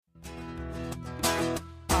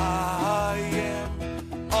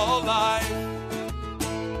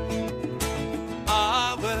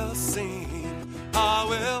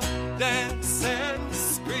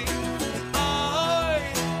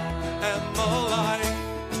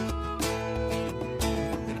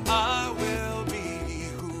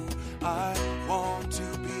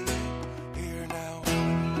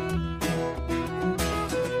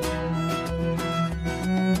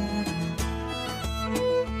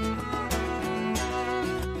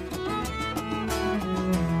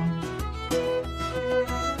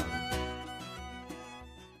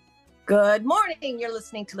Good morning. You're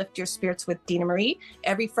listening to Lift Your Spirits with Dina Marie.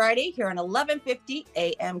 Every Friday here on 1150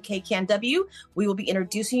 AM KCANW, we will be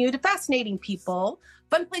introducing you to fascinating people,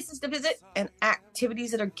 fun places to visit, and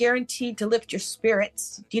activities that are guaranteed to lift your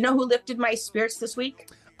spirits. Do you know who lifted my spirits this week?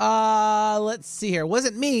 Let's see here. It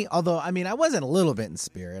wasn't me, although, I mean, I wasn't a little bit in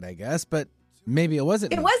spirit, I guess, but maybe it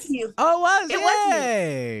wasn't me. It was you. Oh, it was? It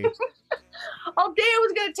Yay! was you. All day I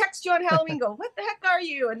was going to text you on Halloween, go, what the heck are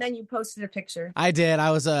you? And then you posted a picture. I did.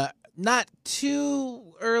 I was not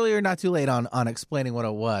too early or not too late on explaining what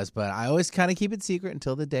it was, but I always kind of keep it secret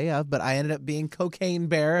until the day of. But I ended up being Cocaine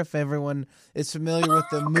Bear, if everyone is familiar with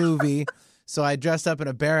the movie. So I dressed up in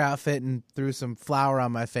a bear outfit and threw some flour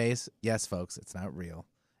on my face. Yes, folks, it's not real.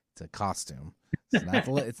 It's a costume.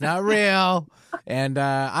 It's not real. And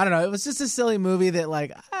I don't know. It was just a silly movie that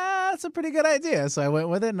that's a pretty good idea. So I went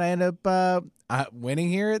with it, and I ended up winning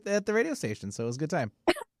here at the radio station. So it was a good time.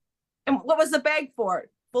 And what was the bag for?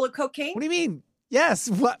 Full of cocaine? What do you mean? Yes.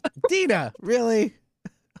 What? Dina, really?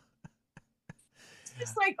 It's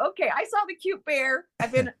just like, okay, I saw the cute bear.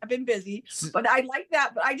 I've been busy, but I like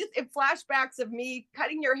that. But it flashbacks of me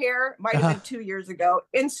cutting your hair. Might have been 2 years ago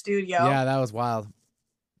in studio. Yeah, that was wild.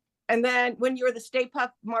 And then when you were the Stay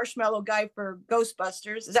Puft Marshmallow guy for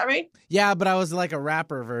Ghostbusters, is that right? Yeah, but I was like a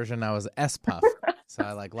rapper version. I was S-Puff. So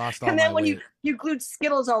I lost all my And then when weight. you glued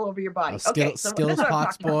Skittles all over your body. Skittles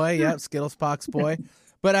Pox boy. Yep, Skittles Pox boy.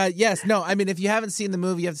 But yes, no, I mean, if you haven't seen the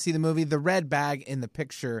movie, you have to see the movie. The red bag in the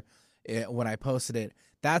picture when I posted it,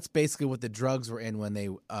 that's basically what the drugs were in when they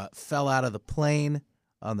fell out of the plane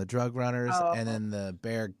on the drug runners. Oh. And then the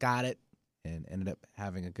bear got it and ended up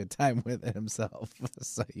having a good time with it himself.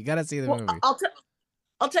 So you got to see the movie. I'll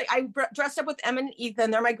tell you, I dressed up with Emma and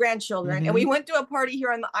Ethan. They're my grandchildren. And we went to a party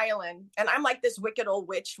here on the island. And I'm like this wicked old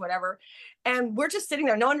witch, whatever. And we're just sitting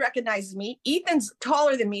there. No one recognizes me. Ethan's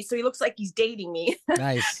taller than me, so he looks like he's dating me.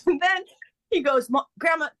 Nice. And then he goes,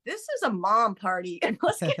 Grandma, this is a mom party. And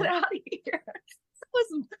let's get out of here. It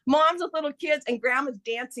was moms with little kids and grandmas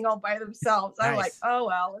dancing all by themselves. Nice. I'm like, oh,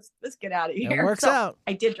 well, let's get out of here. It works out.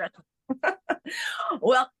 I did dress up.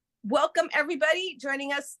 Well, welcome, everybody.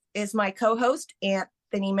 Joining us is my co-host,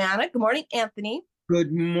 Anthony Manna. Good morning, Anthony.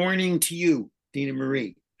 Good morning to you, Dina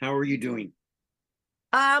Marie. How are you doing?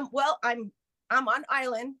 Well, I'm on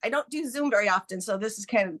island. I don't do Zoom very often, so this is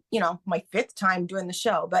kind of, my fifth time doing the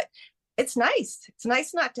show, but it's nice. It's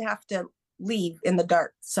nice not to have to leave in the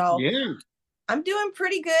dark. So yeah, I'm doing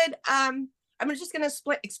pretty good. I'm just going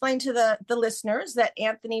to explain to the listeners that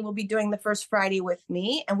Anthony will be doing the first Friday with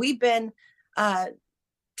me, and we've been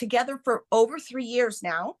together for over 3 years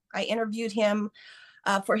now. I interviewed him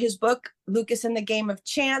for his book, Lucas in the Game of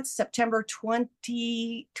Chance, September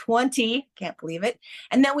 2020. Can't believe it.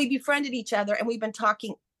 And then we befriended each other, and we've been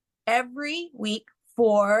talking every week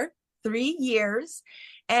for 3 years.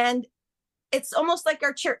 And it's almost like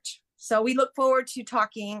our church. So we look forward to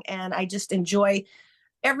talking, and I just enjoy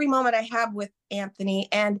every moment I have with Anthony.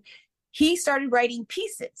 And he started writing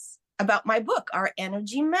pieces about my book, Our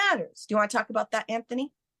Energy Matters. Do you want to talk about that,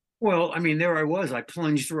 Anthony? Well, I mean, there I was. I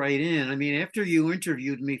plunged right in. I mean, after you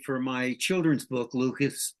interviewed me for my children's book,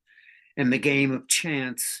 Lucas and the Game of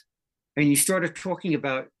Chance, and you started talking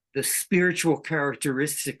about the spiritual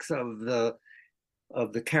characteristics of the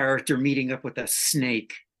character meeting up with a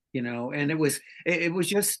snake, and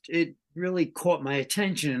it really caught my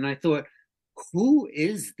attention. And I thought, who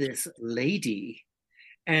is this lady?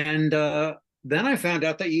 And then I found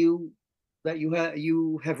out that you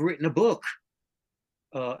have written a book,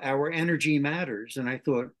 Our Energy Matters. And I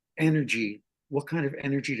thought, energy, what kind of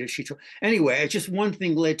energy does she talk? Anyway, just one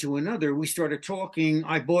thing led to another. We started talking.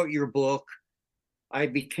 I bought your book. I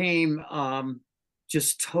became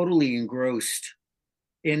just totally engrossed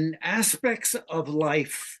in aspects of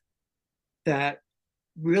life that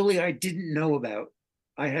really I didn't know about.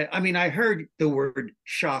 I heard the word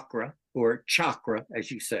chakra, or chakra,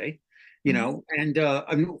 as you say, and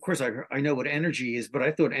of course I know what energy is, but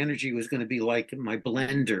I thought energy was going to be like my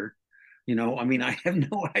blender. I have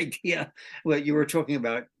no idea what you were talking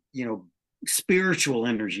about, spiritual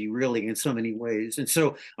energy, really, in so many ways. And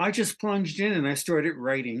so I just plunged in and I started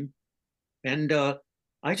writing, and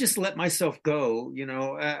I just let myself go,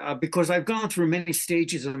 because I've gone through many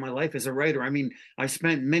stages of my life as a writer. I mean, I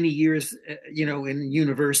spent many years, in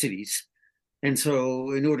universities. And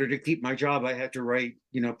so in order to keep my job, I had to write,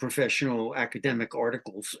 professional academic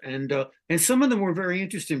articles. And some of them were very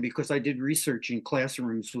interesting because I did research in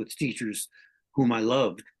classrooms with teachers whom I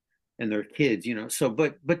loved and their kids, So,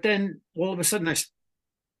 but then all of a sudden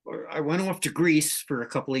I went off to Greece for a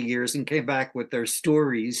couple of years and came back with their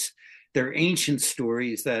stories, their ancient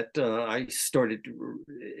stories that I started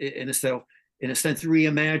in itself in a sense,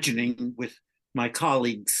 reimagining with my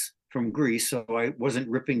colleagues from Greece. So I wasn't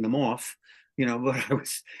ripping them off, but I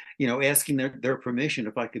was, asking their permission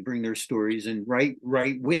if I could bring their stories and write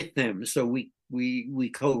with them. So we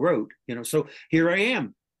co-wrote, so here I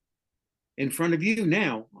am in front of you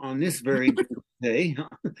now on this very beautiful day,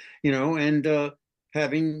 and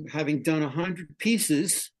having done 100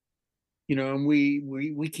 pieces, and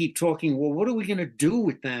we keep talking. Well, what are we going to do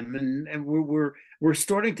with them? And we're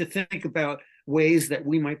starting to think about ways that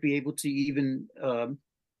we might be able to even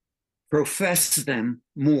profess them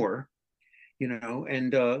more,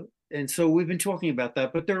 and so we've been talking about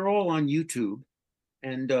that. But they're all on YouTube,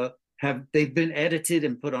 and they've been edited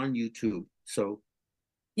and put on YouTube. So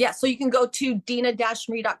yeah, so you can go to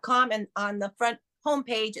dina-marie.com, and on the front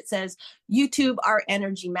homepage it says YouTube Our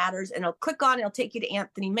Energy Matters, and it'll click on, it'll take you to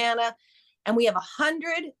Anthony Manna. And we have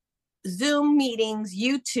 100 Zoom meetings,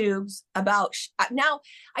 YouTubes about now.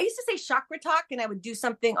 I used to say chakra talk, and I would do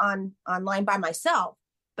something online by myself.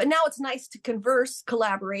 But now it's nice to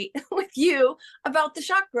collaborate with you about the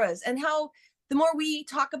chakras, and how the more we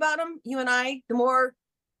talk about them, you and I, the more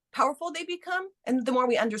powerful they become, and the more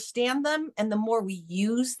we understand them, and the more we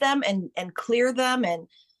use them and clear them. And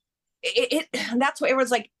that's what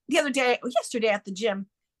everyone's like. Yesterday at the gym,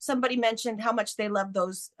 somebody mentioned how much they love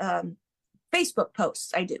those Facebook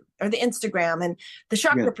posts I do, or the Instagram and the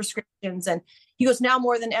chakra prescriptions. And he goes, now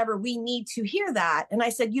more than ever, we need to hear that. And I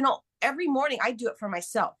said, every morning I do it for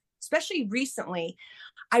myself, especially recently.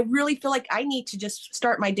 I really feel like I need to just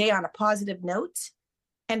start my day on a positive note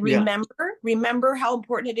and remember how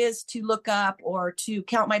important it is to look up or to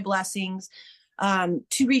count my blessings,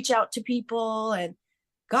 to reach out to people. And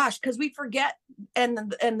gosh, because we forget, and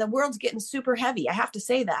the world's getting super heavy. I have to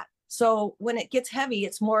say that. So when it gets heavy,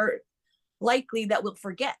 it's more likely that we'll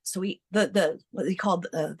forget. So the what they call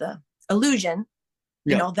the illusion,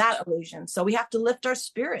 that illusion. So we have to lift our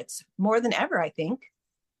spirits more than ever, I think.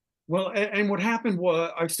 Well, and what happened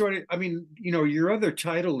was your other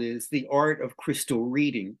title is The Art of Crystal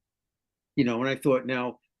Reading, and I thought,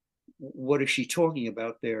 now, what is she talking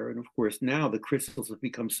about there? And of course, now the crystals have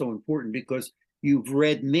become so important because you've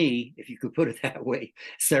read me, if you could put it that way,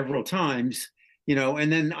 several times,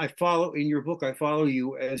 and then I follow in your book, I follow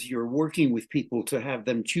you as you're working with people to have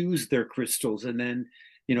them choose their crystals, and then,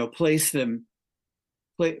 place them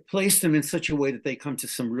in such a way that they come to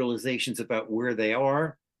some realizations about where they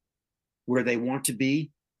are, where they want to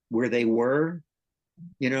be, where they were,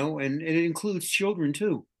 and it includes children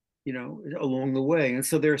too, along the way. And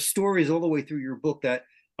so there are stories all the way through your book that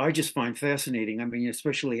I just find fascinating. I mean,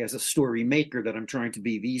 especially as a story maker that I'm trying to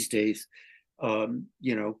be these days, so,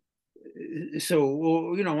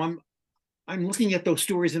 I'm looking at those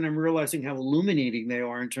stories and I'm realizing how illuminating they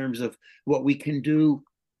are in terms of what we can do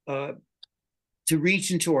to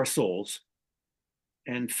reach into our souls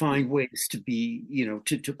and find ways to be,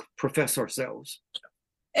 to profess ourselves.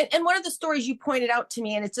 And one of the stories you pointed out to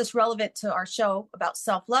me, and it's just relevant to our show about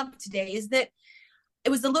self-love today, is that it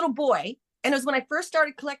was a little boy. And it was when I first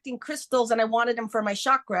started collecting crystals, and I wanted them for my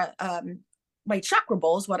chakra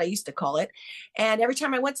bowl is what I used to call it. And every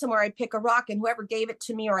time I went somewhere, I'd pick a rock, and whoever gave it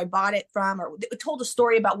to me or I bought it from, or it told a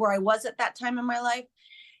story about where I was at that time in my life.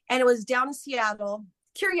 And it was down in Seattle,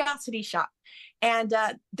 Curiosity Shop. And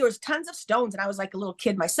there was tons of stones, and I was like a little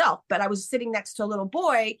kid myself, but I was sitting next to a little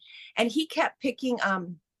boy, and he kept picking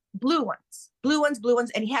blue ones.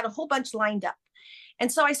 And he had a whole bunch lined up.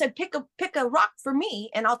 And so I said, pick a rock for me,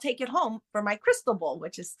 and I'll take it home for my crystal bowl,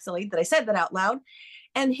 which is silly that I said that out loud.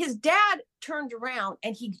 And his dad turned around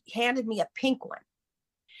and he handed me a pink one.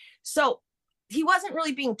 So he wasn't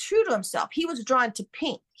really being true to himself. He was drawn to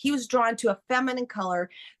pink. He was drawn to a feminine color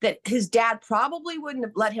that his dad probably wouldn't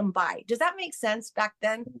have let him buy. Does that make sense back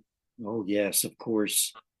then? Oh, yes, of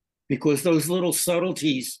course. Because those little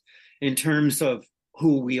subtleties in terms of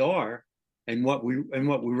who we are and what we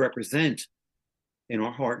represent in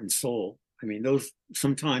our heart and soul. I mean, those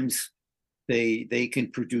sometimes they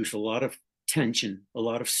can produce a lot of tension, a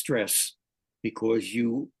lot of stress, because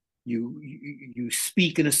you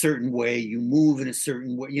speak in a certain way, you move in a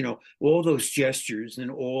certain way, all those gestures and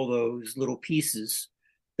all those little pieces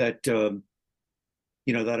that that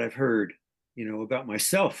I've heard, about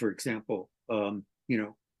myself, for example, and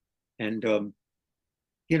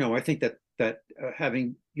I think that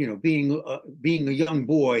having, being a young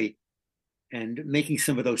boy and making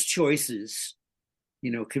some of those choices,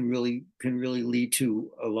 can really lead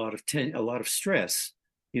to a lot of stress,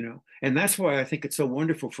 and that's why I think it's so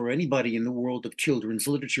wonderful for anybody in the world of children's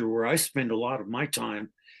literature, where I spend a lot of my time,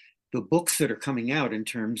 the books that are coming out in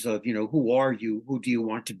terms of, who are you, who do you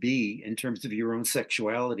want to be in terms of your own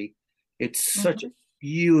sexuality. It's such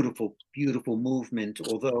beautiful, beautiful movement,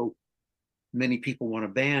 although many people want to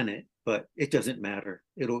ban it, but it doesn't matter.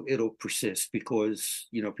 It'll persist because,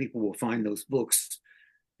 people will find those books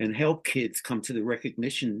and help kids come to the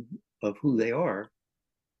recognition of who they are,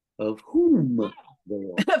 of whom they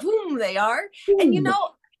are. Of whom they are. And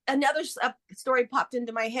another story popped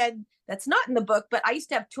into my head that's not in the book, but I used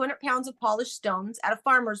to have 200 pounds of polished stones at a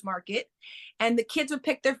farmer's market, and the kids would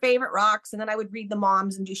pick their favorite rocks, and then I would read the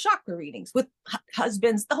moms and do chakra readings with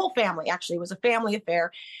husbands. The whole family, actually, was a family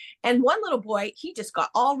affair. And one little boy, he just got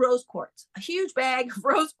all rose quartz, a huge bag of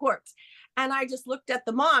rose quartz. And I just looked at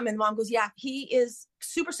the mom, and the mom goes, yeah, he is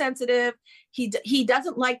super sensitive. He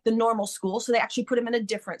doesn't like the normal school. So they actually put him in a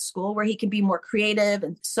different school where he can be more creative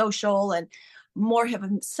and social and more of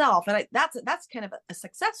himself. And that's kind of a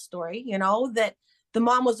success story, that the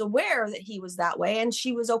mom was aware that he was that way and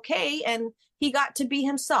she was okay. And he got to be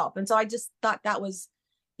himself. And so I just thought that was,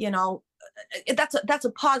 that's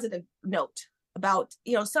a positive note about,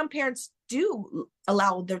 some parents do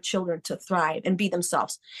allow their children to thrive and be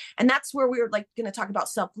themselves. And that's where we're going to talk about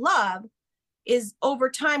self-love is over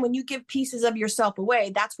time, when you give pieces of yourself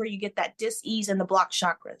away, that's where you get that dis-ease in the blocked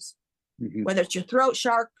chakras. Mm-hmm. Whether it's your throat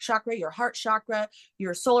chakra, your heart chakra,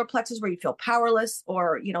 your solar plexus where you feel powerless,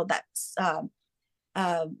 or, that's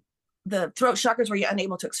the throat chakras where you're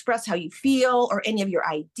unable to express how you feel or any of your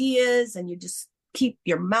ideas, and you just keep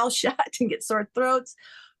your mouth shut and get sore throats.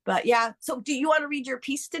 But yeah, so do you want to read your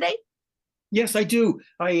piece today? Yes, I do.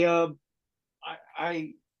 When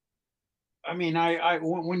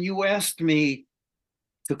you asked me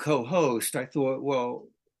to co-host, I thought, well,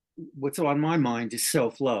 what's on my mind is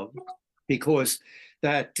self-love, because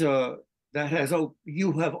you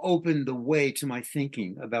have opened the way to my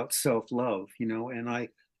thinking about self-love, and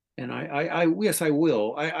yes, I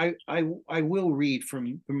will. I will read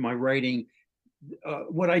from my writing.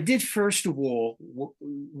 What I did first of all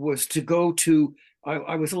was to go to.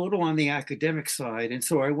 I was a little on the academic side, and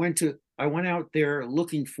so I went out there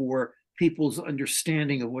looking for people's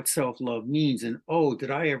understanding of what self-love means. And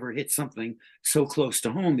did I ever hit something so close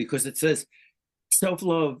to home? Because it says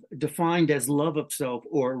self-love defined as love of self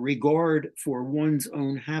or regard for one's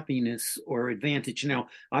own happiness or advantage. Now,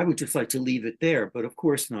 I would just like to leave it there, but of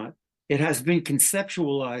course not. It has been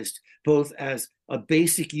conceptualized both as a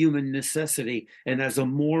basic human necessity and as a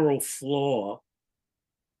moral flaw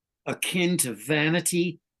akin to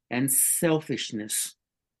vanity and selfishness,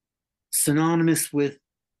 synonymous with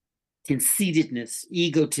conceitedness,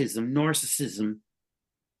 egotism, narcissism,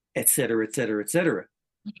 etc., etc., etc.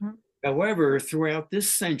 Mm-hmm. However, throughout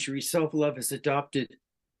this century, self-love has adopted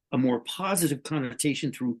a more positive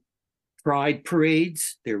connotation through pride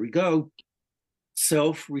parades. There we go.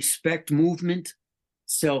 Self-respect movement,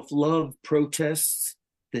 self-love protests,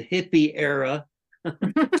 the hippie era.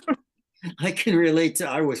 I can relate to,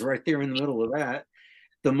 I was right there in the middle of that.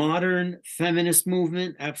 The modern feminist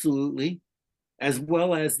movement, absolutely, as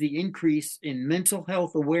well as the increase in mental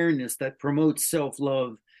health awareness that promotes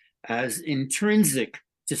self-love as intrinsic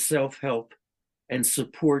to self-help and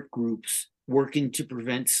support groups working to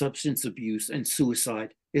prevent substance abuse and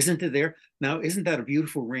suicide. Isn't it there? Now, isn't that a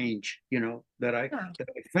beautiful range, that I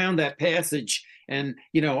found that passage, and,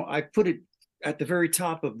 I put it at the very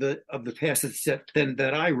top of the passage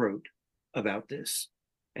that I wrote about this.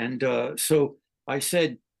 And so I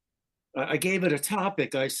said, I gave it a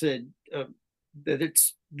topic. I said that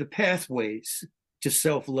it's the pathways to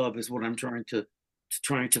self-love is what I'm trying to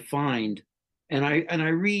find. And I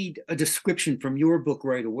read a description from your book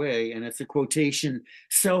right away, and it's a quotation: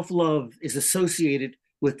 self-love is associated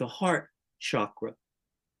with the heart chakra,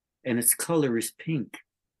 and its color is pink.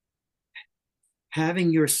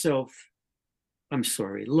 Loving yourself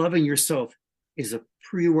is a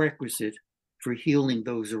prerequisite for healing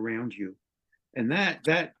those around you. And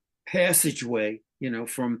that passageway,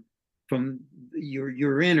 from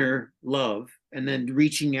your inner love and then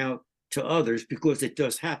reaching out to others, because it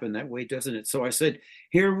does happen that way, doesn't it? So I said,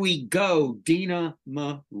 here we go, Dina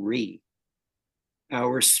Marie.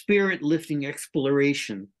 Our spirit lifting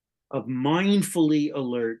exploration of mindfully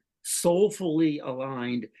alert, soulfully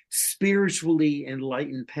aligned, spiritually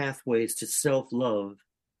enlightened pathways to self-love,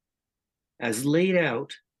 as laid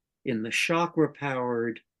out in the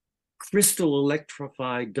chakra-powered, crystal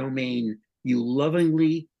electrified domain you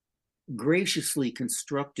lovingly, graciously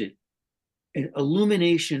constructed, an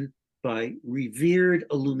illumination by revered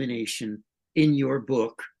illumination in your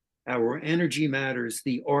book, Our Energy Matters,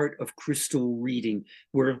 The Art of Crystal Reading,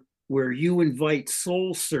 where you invite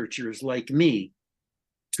soul searchers like me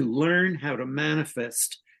to learn how to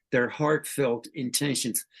manifest their heartfelt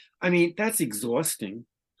intentions. I mean, that's exhausting.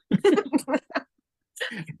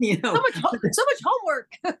 You know, So much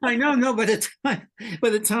homework. I know, no, by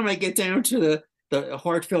the time I get down to the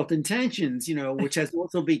heartfelt intentions, which has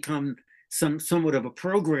also become somewhat of a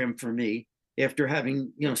program for me after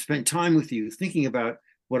having, spent time with you, thinking about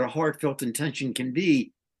what a heartfelt intention can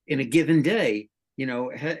be in a given day,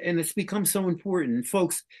 and it's become so important.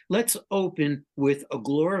 Folks, let's open with a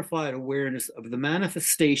glorified awareness of the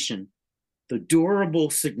manifestation, the durable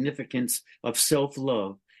significance of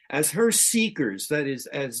self-love. As her seekers, that is,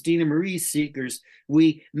 as Dina Marie's seekers,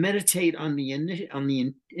 we meditate on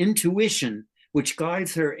the intuition which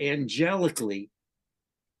guides her angelically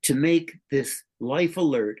to make this life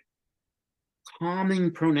alert,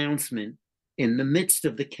 calming pronouncement in the midst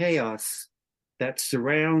of the chaos that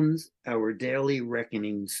surrounds our daily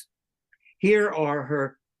reckonings. Here are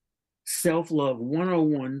her self-love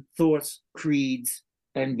 101 thoughts, creeds,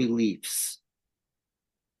 and beliefs.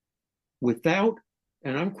 Without,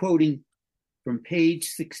 and I'm quoting from page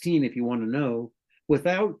 16 if you want to know,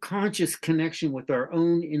 without conscious connection with our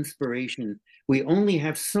own inspiration, we only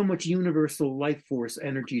have so much universal life force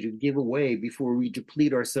energy to give away before we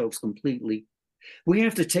deplete ourselves completely. We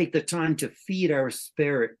have to take the time to feed our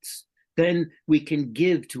spirits. Then we can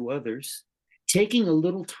give to others. Taking a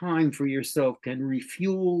little time for yourself can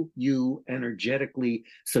refuel you energetically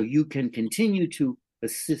so you can continue to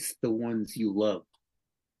assist the ones you love.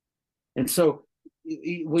 And so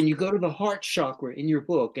when you go to the heart chakra in your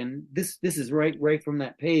book, and this is right from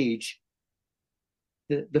that page,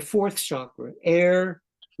 the fourth chakra, air,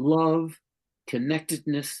 love,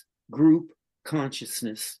 connectedness, group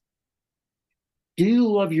consciousness. Do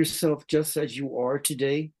you love yourself just as you are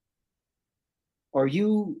today? Are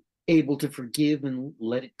you able to forgive and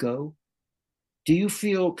let it go? Do you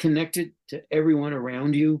feel connected to everyone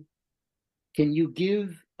around you? Can you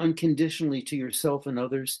give unconditionally to yourself and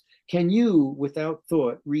others? Can you, without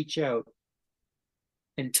thought, reach out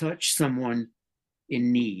and touch someone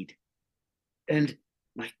in need? And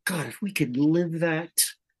my God, if we could live that,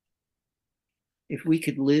 if we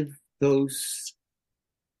could live those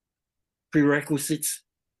prerequisites,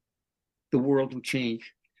 the world would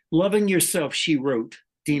change. Loving yourself,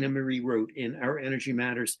 Dina Marie wrote in Our Energy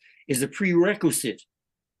Matters, is a prerequisite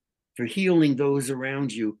for healing those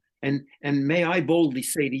around you. And may I boldly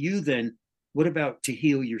say to you then, what about to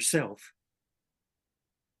heal yourself?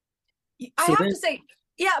 I have to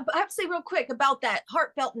say real quick about that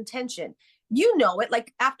heartfelt intention. You know it,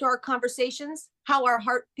 like after our conversations, how our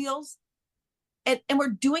heart feels. And we're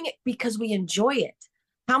doing it because we enjoy it.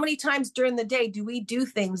 How many times during the day do we do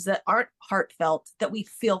things that aren't heartfelt, that we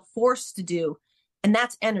feel forced to do? And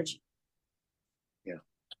that's energy.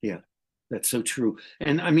 Yeah. That's so true.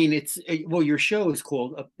 And I mean, your show is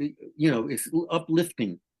called, it's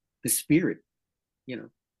uplifting the spirit,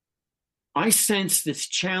 I sense this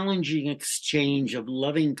challenging exchange of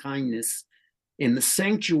loving kindness in the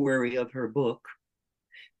sanctuary of her book.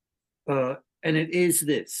 And it is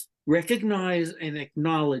this: recognize and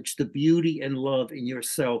acknowledge the beauty and love in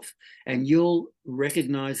yourself, and you'll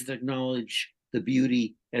recognize and acknowledge the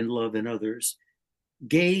beauty and love in others.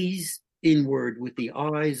 Gaze inward with the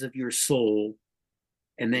eyes of your soul,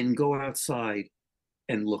 and then go outside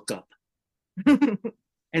and look up.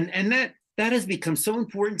 and that has become so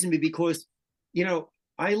important to me because,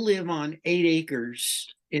 I live on 8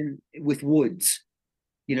 acres with woods,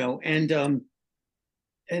 and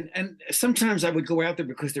sometimes I would go out there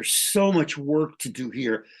because there's so much work to do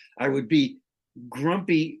here. I would be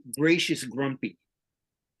grumpy, gracious, grumpy,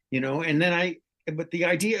 and then but the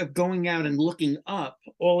idea of going out and looking up,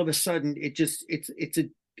 all of a sudden, it's a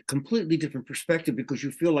completely different perspective because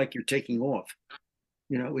you feel like you're taking off.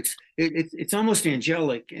 It's almost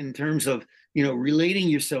angelic in terms of, relating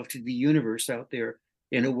yourself to the universe out there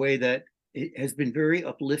in a way that it has been very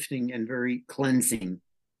uplifting and very cleansing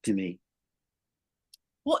to me.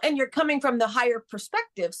 Well, and you're coming from the higher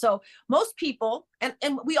perspective. So most people, and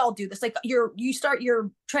we all do this, like you start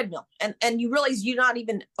your treadmill and you realize you're not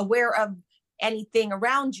even aware of anything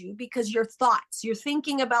around you because your thoughts, you're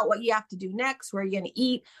thinking about what you have to do next, where you're going to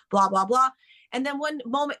eat, blah, blah, blah. And then one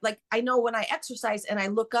moment, like I know when I exercise and I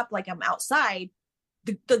look up, like I'm outside,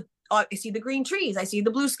 I see the green trees, I see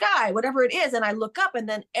the blue sky, whatever it is. And I look up and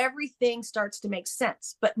then everything starts to make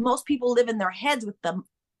sense. But most people live in their heads with them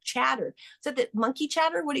chatter. Is that the monkey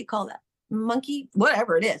chatter? What do you call that? Monkey,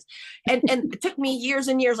 whatever it is. And it took me years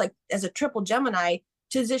and years, like as a triple Gemini,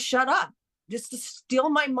 to just shut up, just to still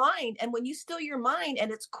my mind. And when you still your mind and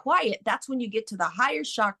it's quiet, that's when you get to the higher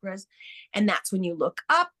chakras. And that's when you look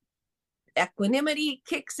up, equanimity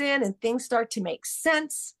kicks in and things start to make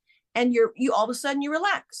sense. And you all of a sudden you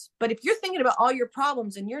relax. But if you're thinking about all your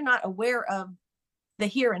problems and you're not aware of the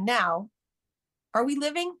here and now, are we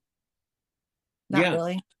living? Not Yeah,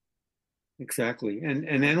 really. exactly.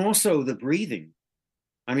 And then also the breathing.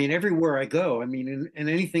 I mean, everywhere I go, I mean, in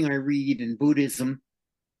anything I read in Buddhism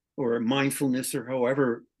or mindfulness or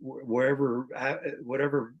however, wherever,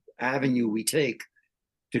 whatever avenue we take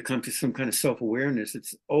to come to some kind of self-awareness,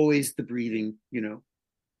 it's always the breathing,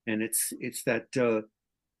 and it's that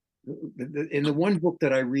in the one book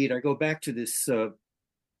that I read, I go back to this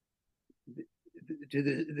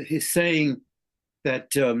his saying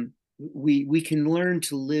that we can learn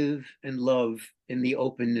to live and love in the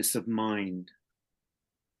openness of mind,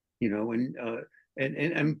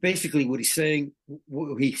 and basically what he's saying,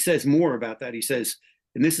 he says more about that. He says,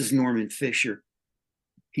 and this is Norman Fisher.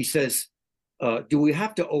 He says, "Do we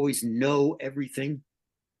have to always know everything?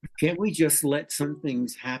 Can't we just let some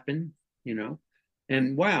things happen?"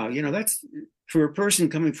 And wow, that's for a person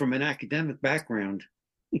coming from an academic background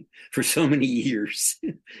for so many years,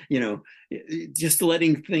 you know, just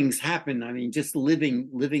letting things happen. I mean, just living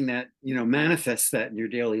that, manifest that in your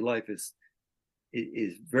daily life is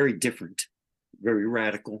very different, very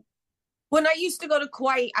radical. When I used to go to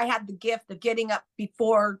Kauai, I had the gift of getting up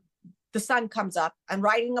before the sun comes up and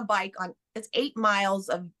riding a bike on, it's 8 miles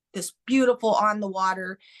of this beautiful on the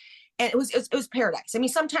water. And it was paradise. I mean,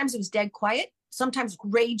 sometimes it was dead quiet, sometimes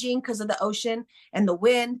raging because of the ocean and the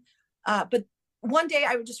wind. But one day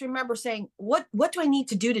I would just remember saying, what do I need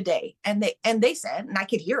to do today? And they said, and I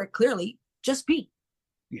could hear it clearly, just be.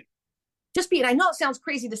 Yeah. Just be. And I know it sounds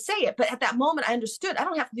crazy to say it, but at that moment I understood I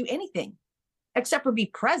don't have to do anything except for be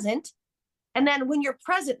present. And then when you're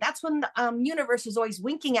present, that's when the universe is always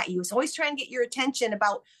winking at you. It's always trying to get your attention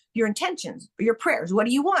about your intentions, your prayers. What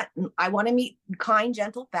do you want? And I want to meet kind,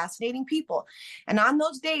 gentle, fascinating people. And on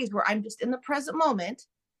those days where I'm just in the present moment,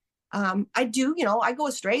 I do, I go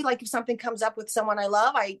astray. Like if something comes up with someone I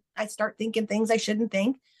love, I start thinking things I shouldn't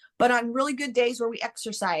think. But on really good days where we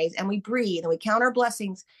exercise and we breathe and we count our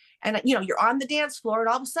blessings, and you're on the dance floor and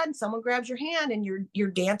all of a sudden someone grabs your hand and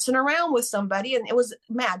you're dancing around with somebody, and it was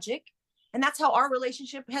magic. And that's how our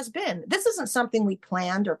relationship has been. This isn't something we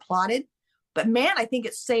planned or plotted, but man, I think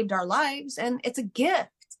it saved our lives and it's a gift.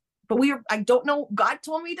 But I don't know, God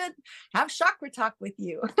told me to have chakra talk with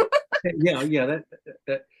you. Yeah.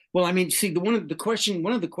 That well, I mean, see, one of the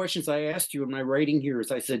questions I asked you in my writing here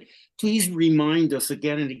is, I said, please remind us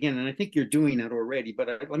again and again, and I think you're doing that already, but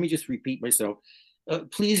let me just repeat myself.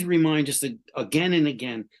 Please remind us again and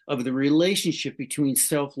again of the relationship between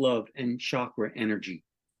self-love and chakra energy.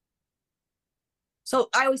 So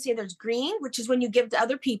I always say there's green, which is when you give to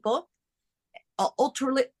other people.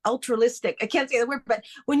 Altruistic. I can't say the word, but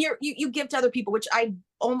when you give to other people, which I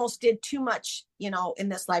almost did too much, in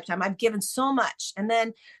this lifetime. I've given so much. And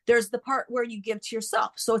then there's the part where you give to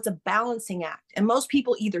yourself. So it's a balancing act. And most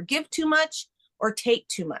people either give too much or take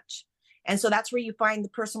too much. And so that's where you find the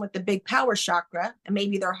person with the big power chakra, and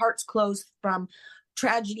maybe their heart's closed from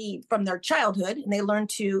tragedy from their childhood, and they learn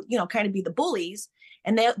to, kind of be the bullies,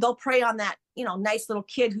 and they'll prey on that, nice little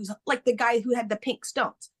kid who's like the guy who had the pink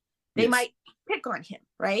stones. They Yes. might pick on him,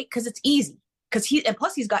 right? Because it's easy. And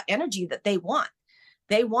plus he's got energy that they want.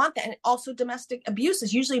 They want that. And also domestic abuse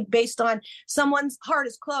is usually based on someone's heart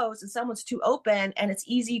is closed and someone's too open, and it's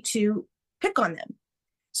easy to pick on them.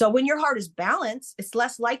 So when your heart is balanced, it's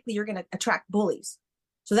less likely you're going to attract bullies.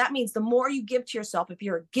 So that means the more you give to yourself, if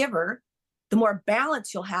you're a giver, the more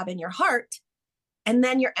balance you'll have in your heart. And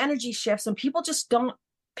then your energy shifts and people just don't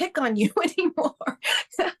pick on you anymore.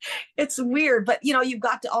 It's weird, but you've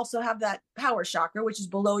got to also have that power chakra, which is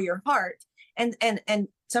below your heart. And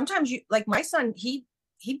sometimes you, like my son, he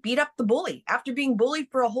beat up the bully after being bullied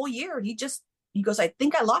for a whole year. He goes, I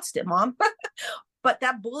think I lost it, Mom. But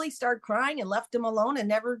that bully started crying and left him alone and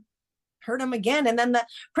never heard him again. And then the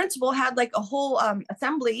principal had like a whole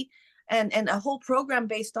assembly and a whole program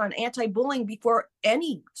based on anti-bullying before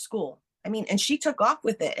any school. I mean, and she took off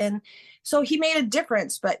with it. And so he made a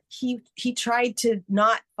difference, but he tried to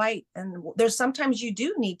not fight. And there's sometimes you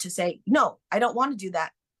do need to say, no, I don't want to do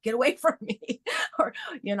that. Get away from me. Or,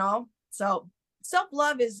 so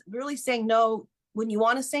self-love is really saying no when you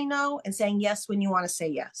want to say no and saying yes when you want to say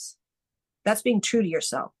yes. That's being true to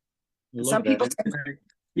yourself. Some people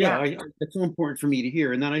that's so important for me to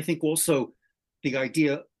hear. And then I think also the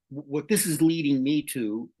idea, what this is leading me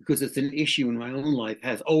to, because it's an issue in my own life,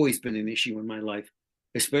 has always been an issue in my life,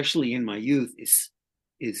 especially in my youth, is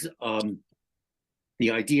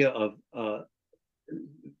the idea of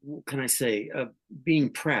what can I say, being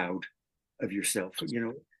proud of yourself,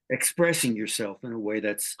 expressing yourself in a way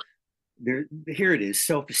that's there. Here it is,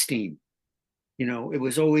 self-esteem. It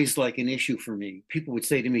was always like an issue for me. People would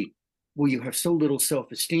say to me, well, you have so little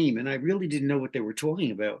self-esteem. And I really didn't know what they were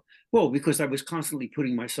talking about. Well, because I was constantly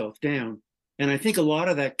putting myself down. And I think a lot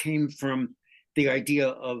of that came from the idea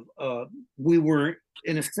of we were,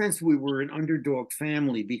 in a sense, we were an underdog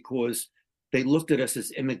family because they looked at us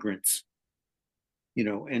as immigrants,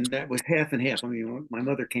 and that was half and half. I mean, my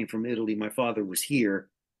mother came from Italy. My father was here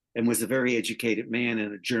and was a very educated man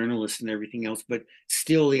and a journalist and everything else. But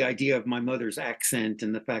still, the idea of my mother's accent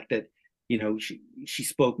and the fact that, she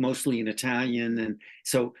spoke mostly in Italian. And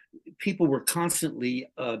so people were constantly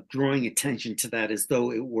drawing attention to that as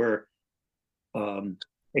though it were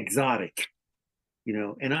exotic,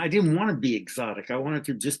 and I didn't want to be exotic. I wanted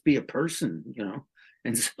to just be a person,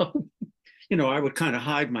 and so, I would kind of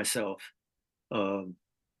hide myself on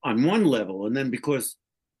one level. And then because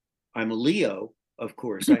I'm a Leo, of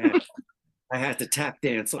course, I had to tap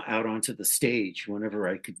dance out onto the stage whenever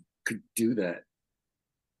I could do that.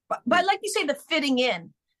 But like you say, the fitting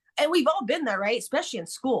in, and we've all been there, right? Especially in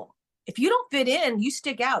school. If you don't fit in, you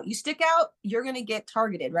stick out. You stick out, you're going to get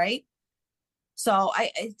targeted, right? So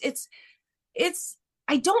I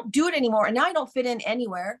don't do it anymore, and now I don't fit in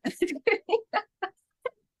anywhere. I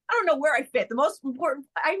don't know where I fit. The most important,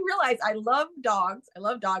 I realize I love dogs, and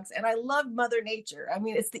I love Mother Nature. I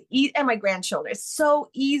mean, and my grandchildren. It's so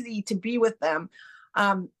easy to be with them.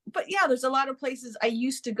 But yeah, there's a lot of places I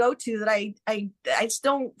used to go to that I just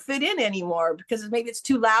don't fit in anymore because maybe it's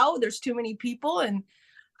too loud. There's too many people, and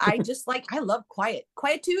I love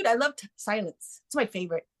quietude. I love silence. It's my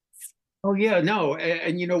favorite. Oh yeah, no,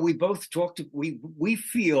 and we both talked. We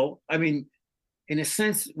feel. I mean, in a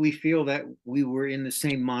sense, we feel that we were in the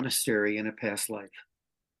same monastery in a past life.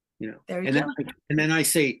 There you go. And then I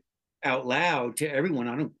say out loud to everyone,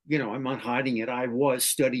 I'm not hiding it. I was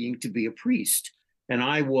studying to be a priest, and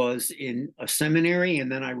I was in a seminary,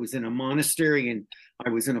 and then I was in a monastery, and I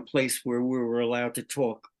was in a place where we were allowed to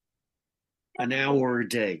talk an hour a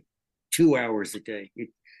day, 2 hours a day.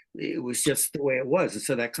 It was just the way it was. And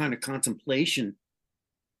so that kind of contemplation,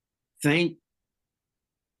 thank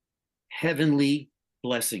heavenly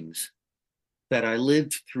blessings that I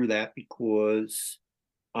lived through that, because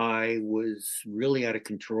I was really out of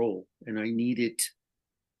control and I needed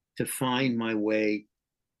to find my way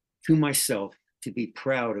to myself, to be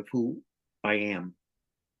proud of who I am.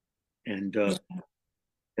 And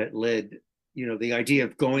that led, the idea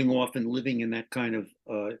of going off and living in that kind of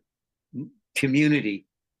community,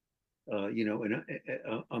 in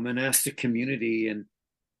a monastic community. And,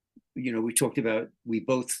 we talked about, we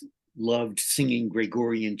both loved singing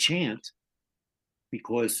Gregorian chant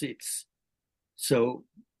because it's so,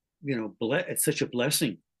 it's such a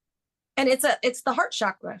blessing. And it's the heart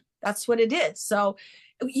chakra. That's what it is. So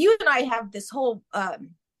you and I have this whole,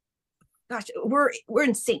 we're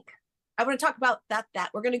in sync. I want to talk about that.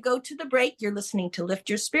 We're going to go to the break. You're listening to Lift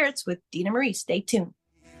Your Spirits with Dina Marie. Stay tuned.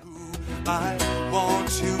 I want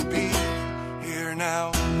to be here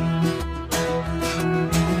now.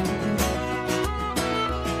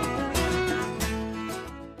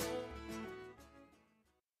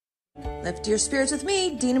 Lift Your Spirits with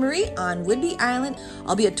me, Dina Marie, on Whidbey Island.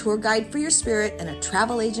 I'll be a tour guide for your spirit and a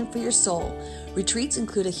travel agent for your soul. Retreats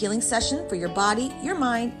include a healing session for your body, your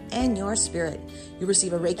mind, and your spirit. You'll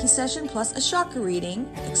receive a Reiki session plus a chakra reading,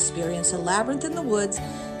 experience a labyrinth in the woods,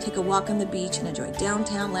 take a walk on the beach, and enjoy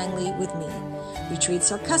downtown Langley with me.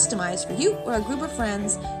 Retreats are customized for you or a group of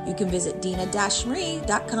friends. You can visit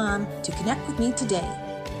dina-marie.com to connect with me today.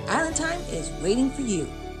 Island Time is waiting for you.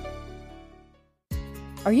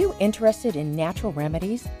 Are you interested in natural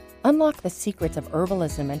remedies? Unlock the secrets of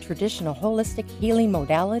herbalism and traditional holistic healing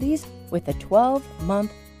modalities with the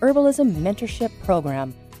 12-month Herbalism Mentorship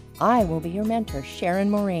Program. I will be your mentor,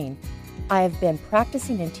 Sharon Maureen. I have been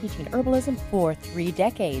practicing and teaching herbalism for 3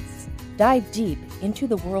 decades. Dive deep into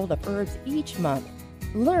the world of herbs each month.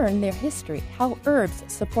 Learn their history, how herbs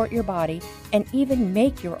support your body, and even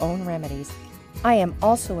make your own remedies. I am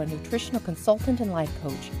also a nutritional consultant and life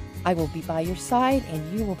coach. I will be by your side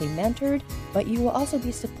and you will be mentored, but you will also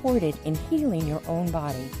be supported in healing your own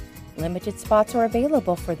body. Limited spots are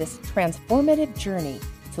available for this transformative journey,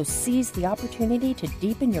 so seize the opportunity to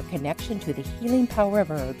deepen your connection to the healing power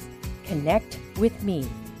of herbs. Connect with me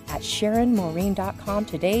at SharonMaureen.com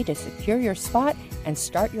today to secure your spot and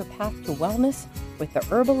start your path to wellness with the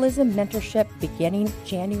Herbalism Mentorship beginning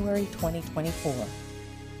January 2024.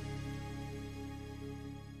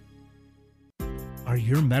 Are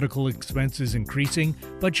your medical expenses increasing,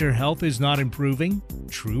 but your health is not improving?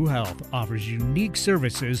 True Health offers unique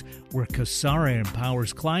services where Kasara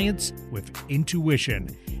empowers clients with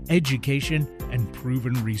intuition, education, and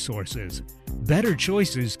proven resources. Better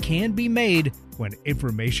choices can be made when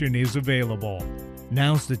information is available.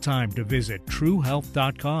 Now's the time to visit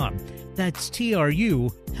truehealth.com. That's TRU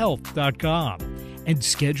health.com and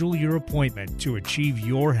schedule your appointment to achieve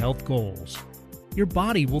your health goals. Your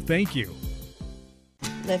body will thank you.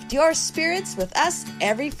 Lift your spirits with us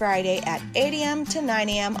every Friday at 8 a.m. to 9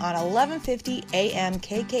 a.m. on 1150 a.m.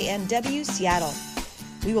 KKNW Seattle.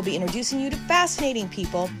 We will be introducing you to fascinating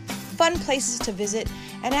people, fun places to visit,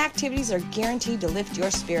 and activities are guaranteed to lift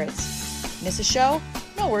your spirits. Miss a show?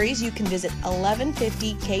 No worries, you can visit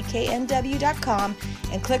 1150kknw.com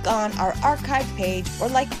and click on our archive page or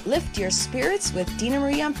like Lift Your Spirits with Dina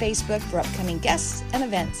Marie on Facebook for upcoming guests and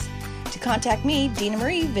events. To contact me, Dina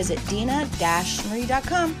Marie, visit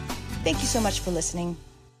dina-marie.com. Thank you so much for listening.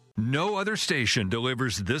 No other station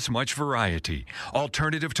delivers this much variety.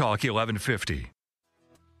 Alternative Talk 1150.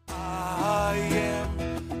 I am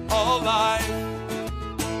alive.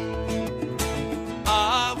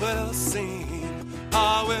 I will sing,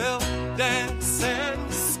 I will dance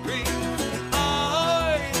and scream.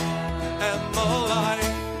 I am alive,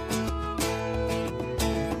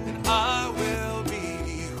 and I will be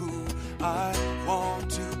who I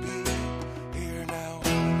want to be here now.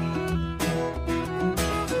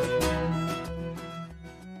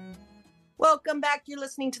 Welcome back. You're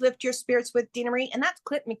listening to Lift Your Spirits with Dina Marie, and that's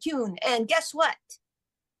Clint McCune. And guess what?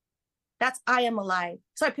 That's I Am Alive.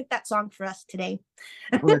 So I picked that song for us today.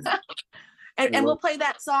 and we'll play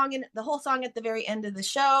that song and the whole song at the very end of the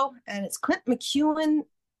show. And it's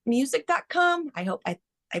ClintMcCunemusic.com. I hope I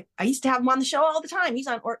used to have him on the show all the time. He's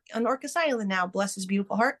on Orcas Island now. Bless his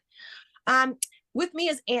beautiful heart. With me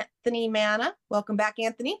is Anthony Manna. Welcome back,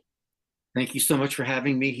 Anthony. Thank you so much for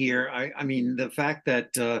having me here. I mean, the fact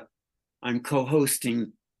that I'm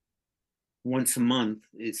co-hosting once a month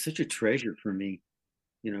is such a treasure for me,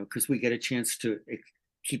 you know, because we get a chance to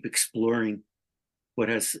keep exploring what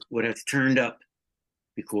has turned up,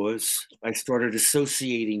 because I started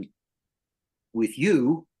associating with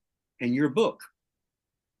you and your book.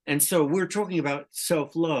 And so we're talking about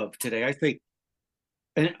self-love today. I think,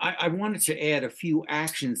 and I wanted to add a few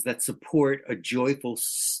actions that support a joyful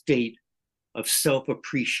state of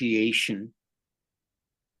self-appreciation.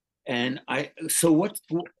 And I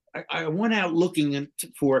went out looking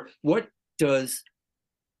for what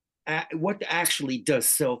actually does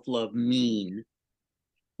self-love mean?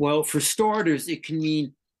 Well, for starters, it can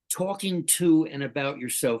mean talking to and about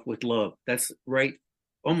yourself with love. That's right,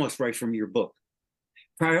 almost right from your book.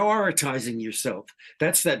 Prioritizing yourself.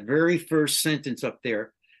 That's that very first sentence up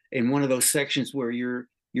there in one of those sections where you're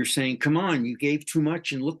saying, "Come on, you gave too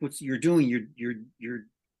much, and look what you're doing.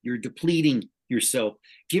 You're depleting yourself,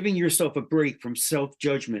 giving yourself a break from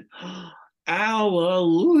self-judgment."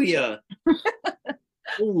 Hallelujah.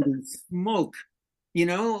 Holy smoke. You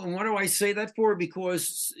know, and what do I say that for?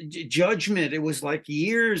 Because judgment, it was like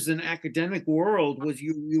years in academic world was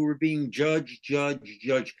you were being judged.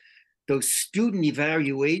 Those student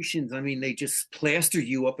evaluations, I mean, they just plastered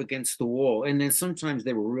you up against the wall. And then sometimes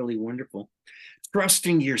they were really wonderful.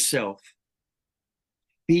 Trusting yourself,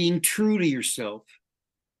 being true to yourself,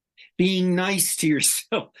 being nice to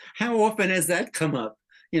yourself. How often has that come up?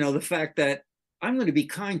 You know, the fact that I'm going to be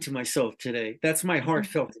kind to myself today. That's my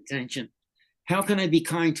heartfelt intention. How can I be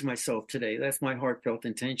kind to myself today? That's my heartfelt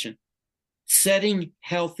intention. Setting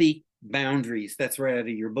healthy boundaries. That's right out of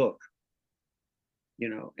your book. You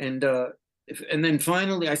know, and then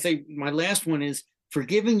finally, I say my last one is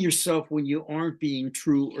forgiving yourself when you aren't being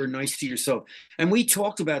true or nice to yourself. And we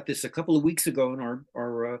talked about this a couple of weeks ago in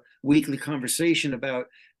our weekly conversation about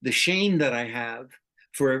the shame that I have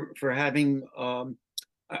for having,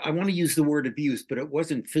 I want to use the word abuse, but it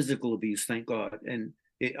wasn't physical abuse, thank God. And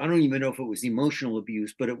I don't even know if it was emotional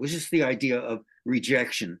abuse, but it was just the idea of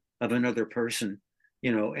rejection of another person,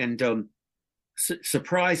 you know, and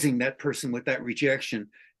surprising that person with that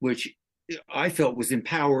rejection, which I felt was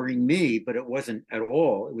empowering me, but it wasn't at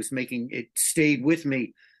all. It was it stayed with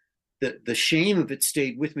me. The shame of it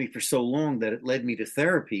stayed with me for so long that it led me to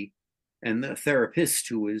therapy, and the therapist,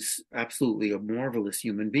 who is absolutely a marvelous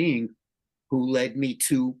human being, who led me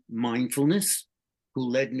to mindfulness, who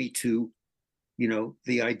led me to, you know,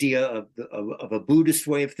 the idea of a Buddhist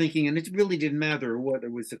way of thinking. And it really didn't matter whether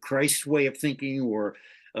it was a Christ way of thinking or,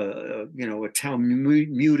 you know, a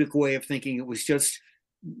Talmudic way of thinking. It was just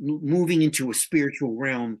moving into a spiritual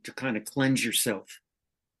realm to kind of cleanse yourself,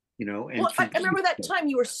 you know. And well, I remember that time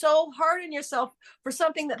you were so hard on yourself for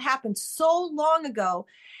something that happened so long ago.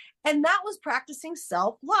 And that was practicing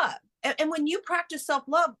self-love. And when you practice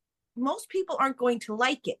self-love, most people aren't going to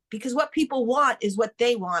like it, because what people want is what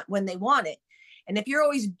they want when they want it. And if you're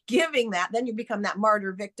always giving that, then you become that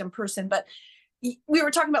martyr victim person. But we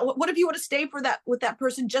were talking about what if you would have stayed with that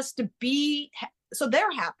person just to be so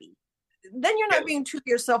they're happy. Then you're not being true to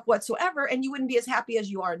yourself whatsoever, and you wouldn't be as happy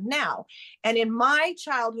as you are now. And in my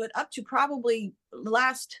childhood, up to probably the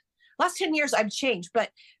last 10 years, I've changed,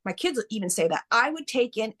 but my kids even say that I would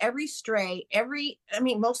take in every stray,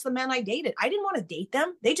 most of the men I dated, I didn't want to date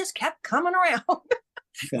them. They just kept coming around.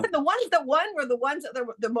 Yeah. The ones that won were the ones that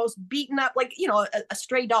were the most beaten up, like, a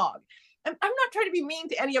stray dog. I'm not trying to be mean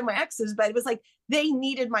to any of my exes, but it was like, they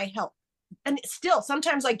needed my help. And still,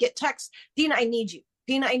 sometimes I get texts, Dina, I need you.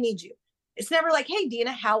 Dina, I need you. It's never like, hey,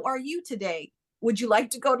 Dina, how are you today? Would you like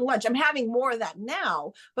to go to lunch? I'm having more of that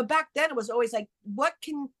now. But back then it was always like,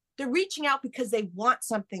 they're reaching out because they want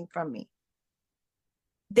something from me.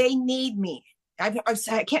 They need me. I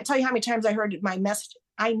can't tell you how many times I heard my message.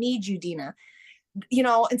 I need you, Dina.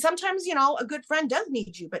 And sometimes, a good friend does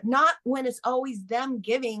need you, but not when it's always them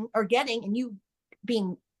giving or getting and you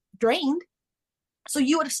being drained. So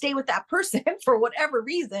you would stay with that person for whatever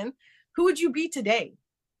reason. Who would you be today?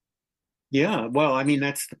 Yeah, well, I mean,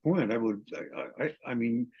 that's the point.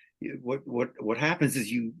 What happens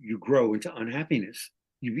is you grow into unhappiness.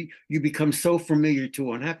 You become so familiar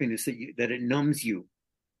to unhappiness that it numbs you.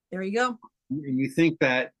 There you go. And you think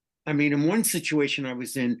that, in one situation I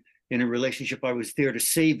was in a relationship, I was there to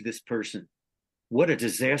save this person. What a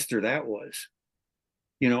disaster that was.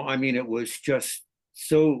 It was just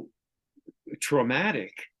so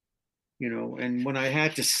traumatic, and when I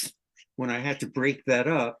had to break that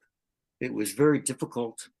up, it was very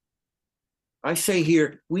difficult. I say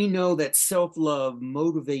here, we know that self-love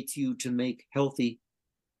motivates you to make healthy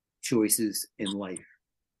choices in life.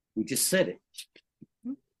 We just said it.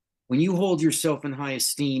 When you hold yourself in high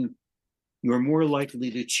esteem, you are more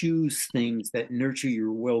likely to choose things that nurture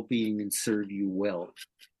your well-being and serve you well.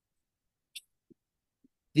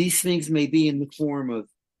 These things may be in the form of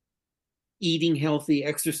eating healthy,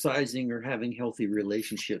 exercising, or having healthy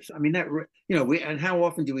relationships. And how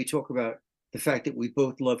often do we talk about the fact that we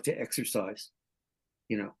both love to exercise,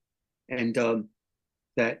 and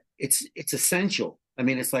that it's essential.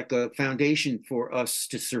 It's like a foundation for us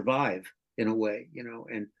to survive in a way,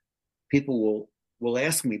 and people will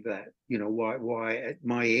ask me that, why at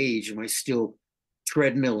my age am I still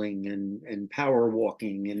treadmilling and power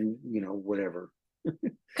walking and, whatever.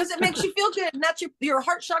 Because it makes you feel good, and that's your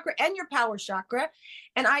heart chakra and your power chakra.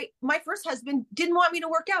 And my first husband didn't want me to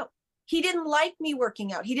work out. He didn't like me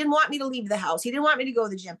working out. He didn't want me to leave the house. He didn't want me to go to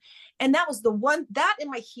the gym. And that was the one, that and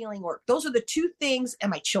my healing work. Those are the two things, and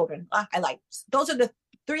my children. Those are the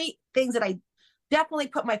three things that I definitely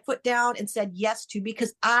put my foot down and said yes to,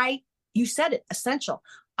 because you said it, essential.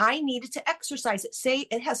 I needed to exercise it.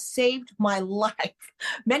 It has saved my life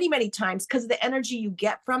many, many times, because of the energy you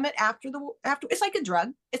get from it after it's like a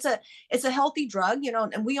drug. It's a healthy drug,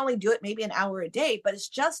 and we only do it maybe an hour a day, but it's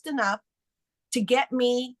just enough to get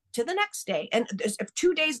me to the next day. And if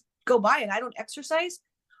 2 days go by and I don't exercise,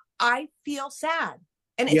 I feel sad,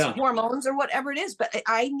 and it's hormones or whatever it is, but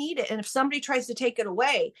I need it. And if somebody tries to take it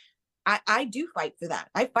away, I do fight for that.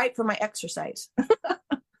 I fight for my exercise.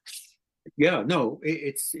 Yeah, no,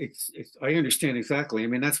 it's I understand exactly.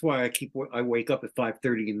 That's why I wake up at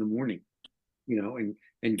 5:30 in the morning,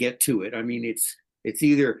 and get to it. It's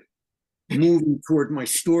either moving toward my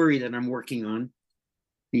story that I'm working on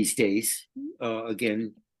these days,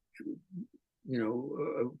 again,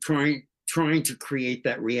 trying to create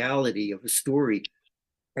that reality of a story,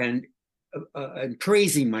 and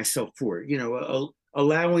praising myself for it,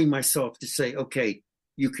 allowing myself to say, okay,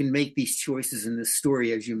 you can make these choices in this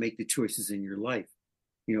story as you make the choices in your life.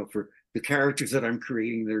 For the characters that I'm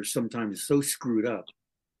creating, they're sometimes so screwed up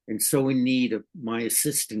and so in need of my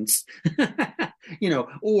assistance,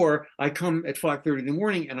 or I come at 5:30 in the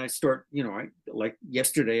morning and I start, like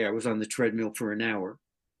yesterday, I was on the treadmill for an hour,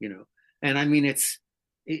 and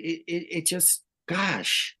it just,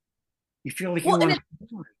 gosh, you feel like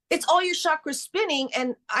it's all your chakras spinning.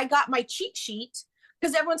 And I got my cheat sheet,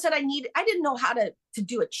 because everyone said I didn't know how to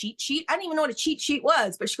do a cheat sheet. I didn't even know what a cheat sheet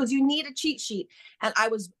was, but she goes, you need a cheat sheet. And I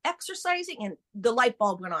was exercising and the light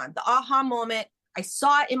bulb went on, the aha moment. I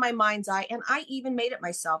saw it in my mind's eye, and I even made it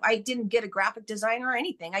myself. I didn't get a graphic designer or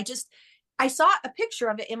anything. I saw a picture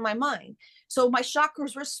of it in my mind. So my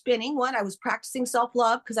chakras were spinning. One, I was practicing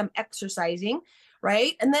self-love because I'm exercising,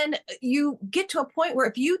 right? And then you get to a point where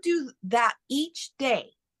if you do that each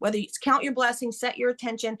day, whether it's count your blessings, set your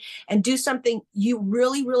attention, and do something you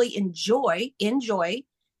really, really enjoy,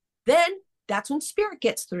 then that's when spirit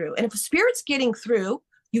gets through. And if spirit's getting through,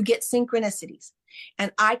 you get synchronicities.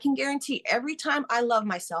 And I can guarantee every time I love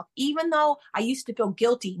myself, even though I used to feel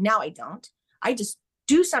guilty, now I don't. I just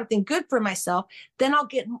do something good for myself, then I'll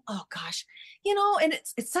get, oh gosh, and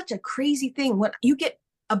it's such a crazy thing when you get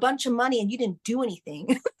a bunch of money and you didn't do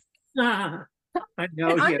anything. I know.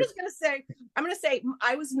 And I'm Yes. just going to say,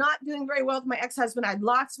 I was not doing very well with my ex-husband. I'd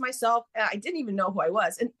lost myself. I didn't even know who I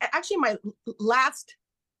was. And actually, my last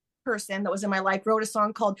person that was in my life wrote a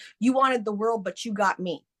song called "You Wanted the World, But You Got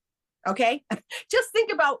Me." Okay. Just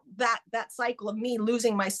think about that cycle of me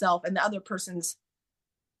losing myself and the other person's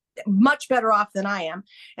much better off than I am.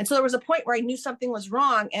 And so there was a point where I knew something was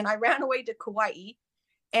wrong, and I ran away to Kauai,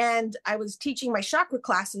 and I was teaching my chakra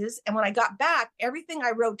classes. And when I got back, everything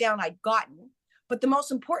I wrote down, I'd gotten. But the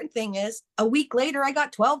most important thing is, a week later, I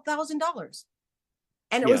got $12,000.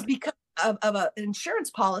 And it was because of an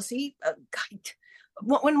insurance policy.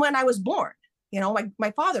 When I was born,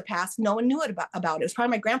 my father passed. No one knew about it. It was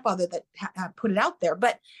probably my grandfather that put it out there.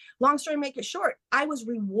 But long story, make it short, I was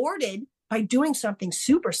rewarded by doing something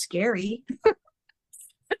super scary. It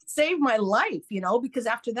saved my life, because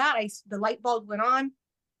after that, the light bulb went on.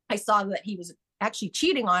 I saw that he was actually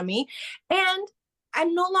cheating on me, and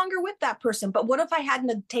I'm no longer with that person. But what if I hadn't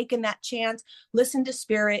have taken that chance, listened to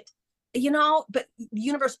spirit, but the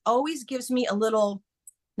universe always gives me a little,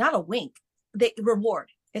 not a wink, the reward.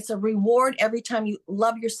 It's a reward every time you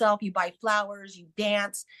love yourself, you buy flowers, you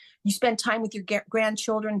dance, you spend time with your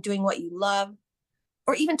grandchildren doing what you love,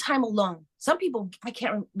 or even time alone. Some people, I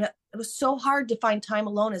can't remember, it was so hard to find time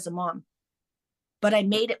alone as a mom, but I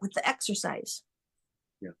made it with the exercise.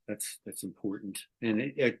 Yeah, that's important.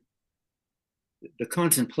 And the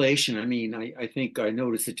contemplation, I think I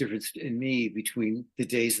notice the difference in me between the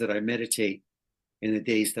days that I meditate and the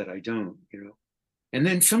days that I don't, And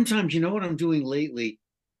then sometimes, what I'm doing lately,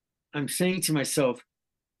 I'm saying to myself,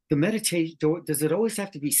 the meditation, does it always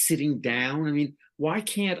have to be sitting down? Why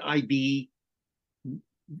can't I be,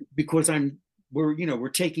 because we're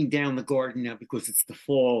taking down the garden now because it's the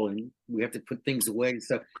fall and we have to put things away and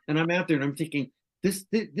stuff. And I'm out there and I'm thinking, this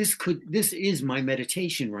is my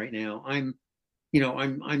meditation right now. I'm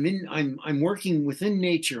working within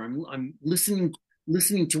nature. I'm listening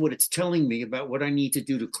to what it's telling me about what I need to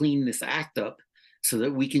do to clean this act up so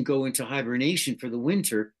that we can go into hibernation for the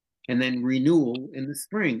winter and then renewal in the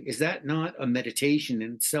spring. Is that not a meditation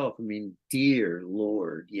in itself? Dear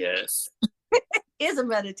Lord, yes. It is a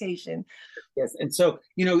meditation. Yes. And so,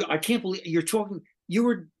 I can't believe you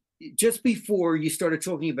were just before you started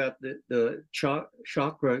talking about the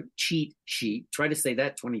chakra cheat sheet. Try to say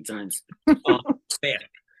that 20 times.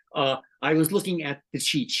 I was looking at the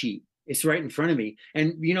cheat sheet. It's right in front of me.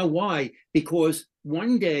 And you know why? Because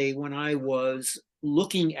one day when I was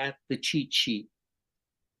looking at the cheat sheet,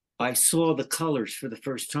 I saw the colors for the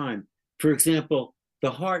first time. For example,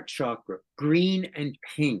 the heart chakra, green and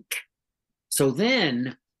pink. So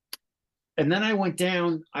then I went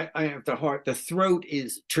down, I have the heart, the throat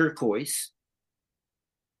is turquoise.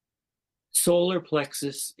 Solar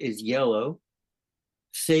plexus is yellow.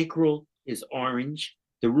 Sacral is orange.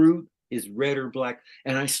 The root is red or black.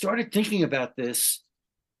 And I started thinking about this,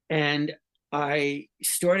 and I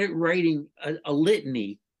started writing a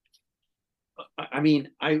litany.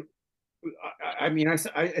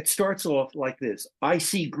 It starts off like this. I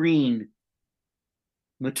see green,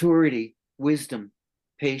 maturity, wisdom,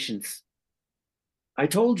 patience. I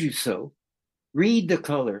told you so. Read the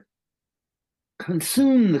color.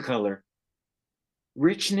 Consume the color.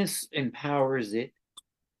 Richness empowers it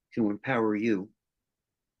to empower you.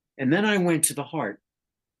 And then I went to the heart.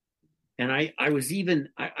 And I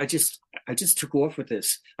just took off with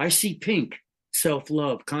this. I see pink,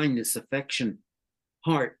 self-love, kindness, affection,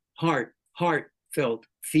 heart, heartfelt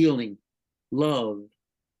feeling, love,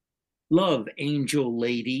 angel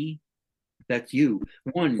lady. That's you.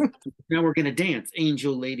 One. Now we're going to dance.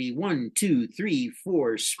 Angel lady. 1, 2, 3,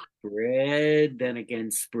 4. Spread. Then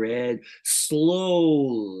again, spread.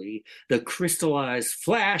 Slowly. The crystallized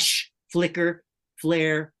flash, flicker,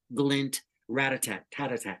 flare, glint, rat-a-tat,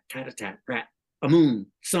 tat-a-tat, tat-a-tat, rat. A moon,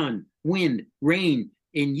 sun, wind, rain.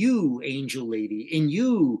 In you, angel lady, in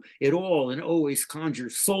you, it all and always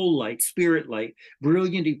conjures soul light, spirit light,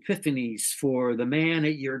 brilliant epiphanies for the man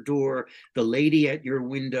at your door, the lady at your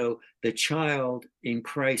window, the child in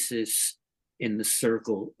crisis in the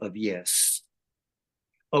circle of yes.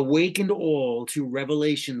 Awakened all to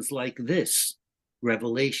revelations like this,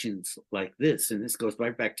 and this goes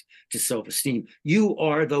right back to self-esteem. You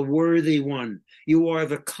are the worthy one. You are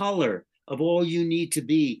the color of all you need to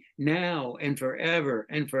be now and forever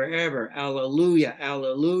and forever. Alleluia,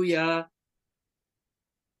 alleluia.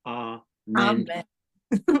 Amen. Amen.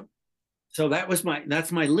 So that's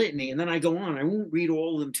my litany. And then I go on. I won't read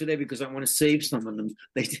all of them today because I want to save some of them.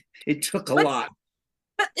 It took a lot.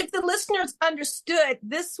 But if the listeners understood,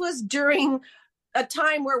 this was during a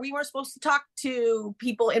time where we weren't supposed to talk to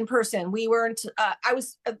people in person. We weren't,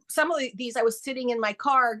 some of these, I was sitting in my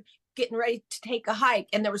car getting ready to take a hike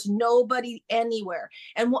and there was nobody anywhere.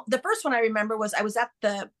 And the first one I remember was I was at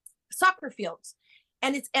the soccer fields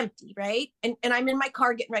and it's empty, right? And I'm in my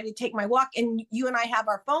car getting ready to take my walk and you and I have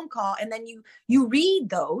our phone call and then you read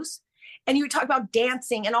those and you talk about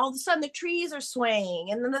dancing and all of a sudden the trees are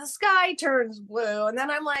swaying and then the sky turns blue. And then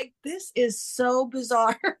I'm like, this is so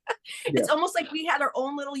bizarre. It's almost like we had our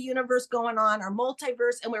own little universe going on, our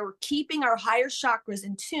multiverse, and we were keeping our higher chakras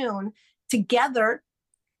in tune together.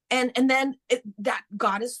 And then that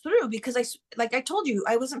got us through because like I told you,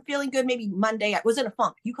 I wasn't feeling good. Maybe Monday, I was in a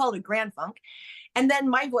funk. You called it a grand funk. And then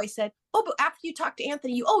my voice said, oh, but after you talk to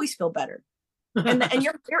Anthony, you always feel better. And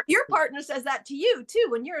your partner says that to you too,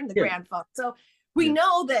 when you're in the grand funk. So we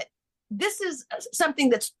know that this is something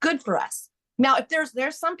that's good for us. Now, if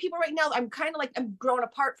there's some people right now, I'm kind of like, I'm growing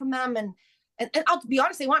apart from them. And I'll be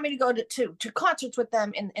honest, they want me to go to concerts with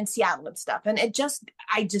them in Seattle and stuff. And I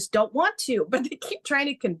just don't want to, but they keep trying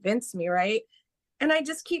to convince me. Right. And I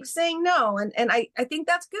just keep saying no. And I think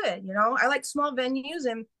that's good. You know, I like small venues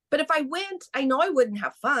but if I went, I know I wouldn't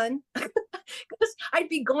have fun because I'd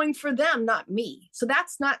be going for them, not me. So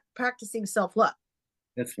that's not practicing self-love.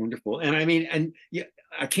 That's wonderful. And I mean, and yeah,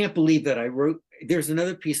 I can't believe that there's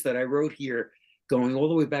another piece that I wrote here going all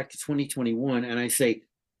the way back to 2021. And I say,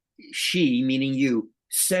 she, meaning you,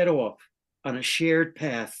 set off on a shared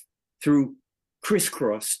path through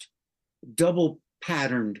crisscrossed, double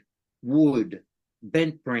patterned wood,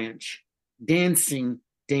 bent branch, dancing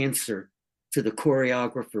dancer to the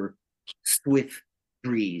choreographer, swift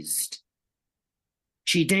breezed.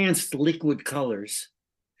 She danced liquid colors.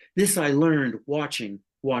 This I learned watching,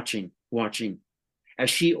 as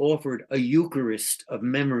she offered a Eucharist of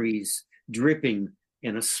memories dripping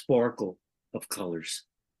in a sparkle of colors.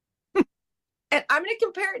 And I'm going to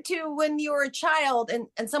compare it to when you were a child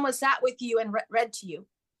and someone sat with you and read to you.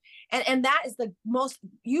 And that is the most,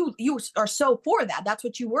 you are so for that. That's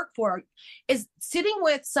what you work for, is sitting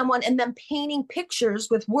with someone and then painting pictures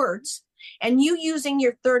with words and you using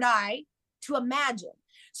your third eye to imagine.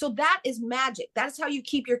 So that is magic. That is how you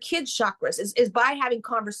keep your kids' chakras is by having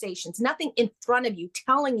conversations, nothing in front of you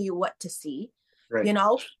telling you what to see. Right. You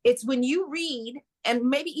know, it's when you read and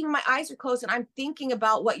maybe even my eyes are closed and I'm thinking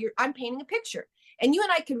about I'm painting a picture, and you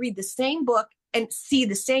and I could read the same book and see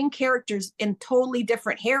the same characters in totally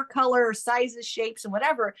different hair color, sizes, shapes, and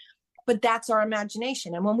whatever. But that's our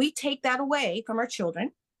imagination. And when we take that away from our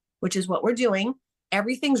children, which is what we're doing,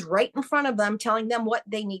 everything's right in front of them, telling them what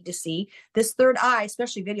they need to see. This third eye,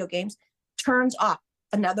 especially video games, turns off.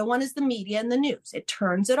 Another one is the media and the news. It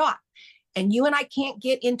turns it off. And you and I can't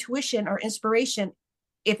get intuition or inspiration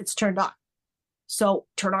if it's turned off. So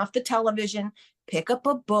turn off the television, pick up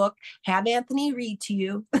a book, have Anthony read to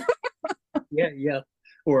you. Yeah.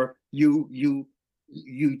 Or you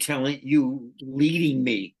leading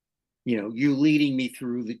me, you leading me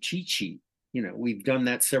through the cheat sheet. We've done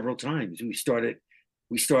that several times. We start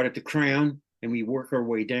at the crown and we work our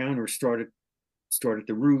way down, or start at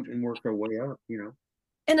the root and work our way up,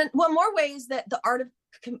 And then one more way is that the art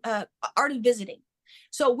of visiting.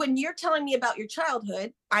 So when you're telling me about your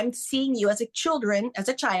childhood, I'm seeing you as a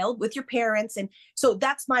child with your parents. And so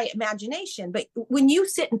that's my imagination. But when you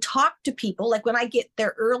sit and talk to people, like when I get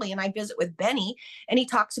there early and I visit with Benny and he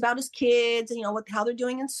talks about his kids and, how they're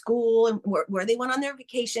doing in school and where they went on their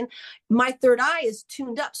vacation, my third eye is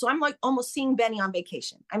tuned up. So I'm like almost seeing Benny on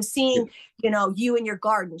vacation. I'm seeing, you in your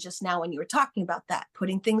garden just now when you were talking about that,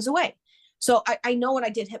 putting things away. So I know when I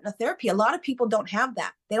did hypnotherapy, a lot of people don't have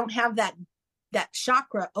that. They don't have that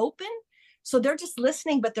chakra open. So they're just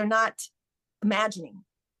listening, but they're not imagining,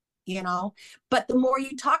 But the more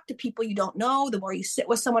you talk to people you don't know, the more you sit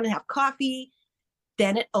with someone and have coffee,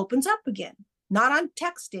 then it opens up again. Not on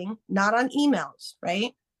texting, not on emails,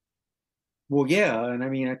 right? Well, yeah. And I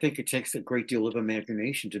mean, I think it takes a great deal of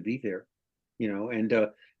imagination to be there, and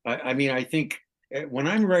I think when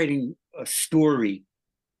I'm writing a story,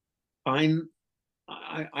 I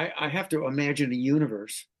have to imagine a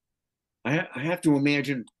universe. I have to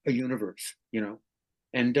imagine a universe,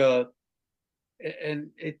 and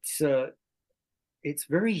it's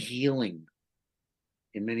very healing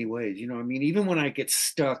in many ways. Even when I get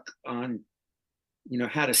stuck on,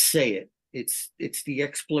 how to say it, it's the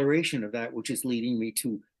exploration of that which is leading me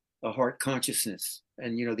to a heart consciousness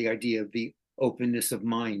and, the idea of the openness of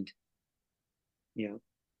mind,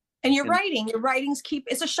 And your writings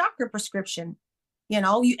it's a chakra prescription,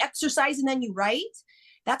 you exercise and then you write.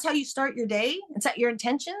 That's how you start your day and set your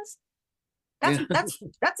intentions. That's it.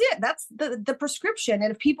 That's the prescription.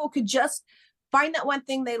 And if people could just find that one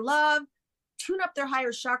thing they love, tune up their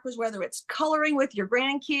higher chakras, whether it's coloring with your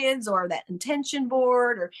grandkids or that intention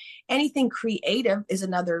board or anything creative is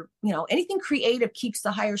another, anything creative keeps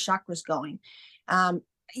the higher chakras going.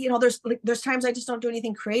 There's times I just don't do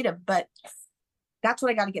anything creative, but that's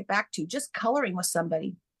what I got to get back to. Just coloring with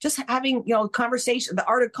somebody, just having, conversation, the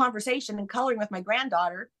art of conversation and coloring with my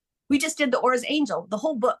granddaughter. We just did the Aura's Angel, the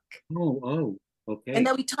whole book. Oh, okay. And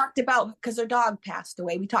then we talked about, because their dog passed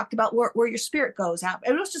away, we talked about where your spirit goes out.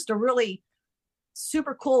 It was just a really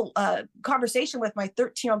super cool conversation with my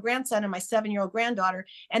 13-year-old grandson and my 7-year-old granddaughter.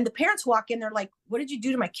 And the parents walk in, they're like, what did you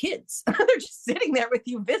do to my kids? They're just sitting there with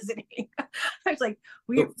you visiting. I was like,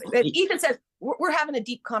 Ethan says, we're having a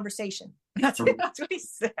deep conversation. That's what he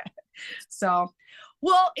said. So,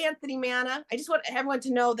 well, Anthony Manna, I just want everyone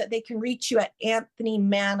to know that they can reach you at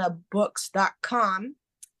anthonymanabooks.com.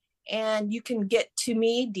 And you can get to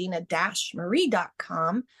me,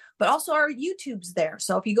 dina-marie.com, but also our YouTube's there.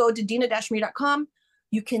 So if you go to dina-marie.com,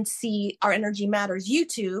 you can see our Energy Matters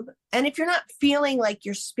YouTube. And if you're not feeling like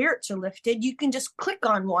your spirits are lifted, you can just click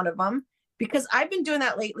on one of them, because I've been doing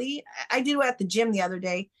that lately. I did it at the gym the other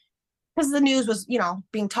day because the news was,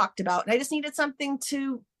 being talked about. And I just needed something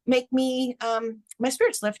to make me, my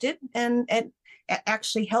spirits lifted, and it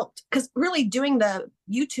actually helped. Because really doing the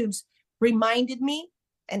YouTubes reminded me.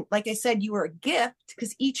 And like I said, you were a gift,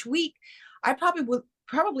 because each week I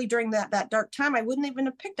probably during that dark time, I wouldn't even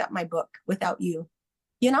have picked up my book without you,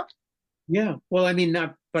 Yeah. Well, I mean,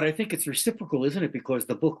 but I think it's reciprocal, isn't it? Because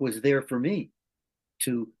the book was there for me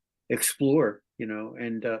to explore,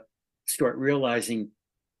 and start realizing,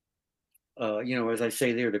 as I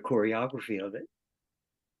say there, the choreography of it,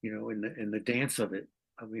 and the dance of it.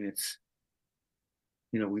 I mean, it's,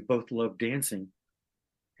 we both love dancing.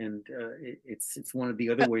 And it's one of the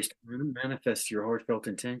other ways to manifest your heartfelt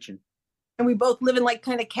intention. And we both live in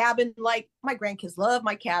kind of cabin, like my grandkids love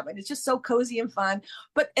my cabin. It's just so cozy and fun.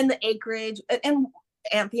 But in the acreage, and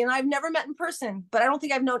Anthony and I have never met in person, but I don't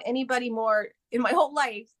think I've known anybody more in my whole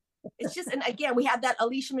life. It's just, and again, we had that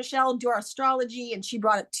Alicia Michelle do our astrology, and she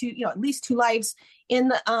brought it to, at least 2 lives in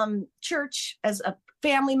the church as a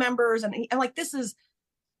family members. And this is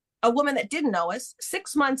a woman that didn't know us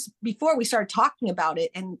 6 months before we started talking about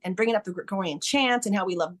it and bringing up the Gregorian chants and how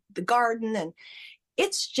we love the garden. And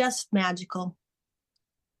it's just magical.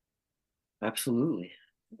 Absolutely.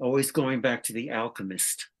 Always going back to the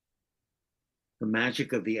alchemist, the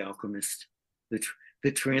magic of the alchemist, the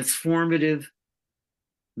transformative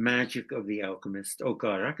magic of the alchemist. Oh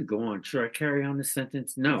God, I could go on. Should I carry on this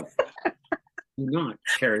sentence? No. Do not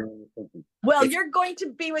carry on the sentence. Well, you're going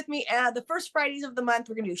to be with me the first Fridays of the month.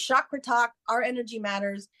 We're going to do Chakra Talk, Our Energy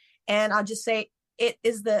Matters. And I'll just say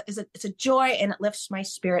it's a joy, and it lifts my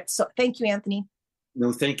spirit. So thank you, Anthony.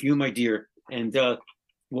 No, thank you, my dear. And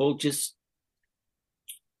we'll just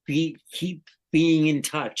keep being in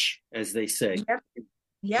touch, as they say.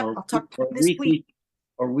 Yep. I'll talk to you this week.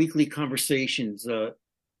 Our weekly conversations,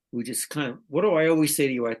 we just kind of, what do I always say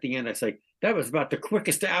to you at the end? I say, that was about the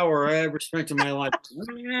quickest hour I ever spent in my life.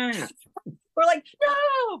 We're like,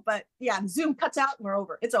 no, but yeah, Zoom cuts out and we're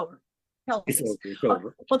over. It's over. It's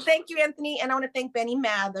over. Well, thank you, Anthony. And I want to thank Benny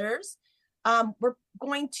Mathers. We're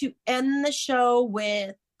going to end the show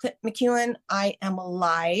with Clint McEwen, I Am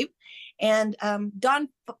Alive. And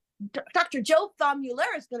Dr. Joe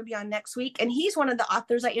Thommuller is going to be on next week. And he's one of the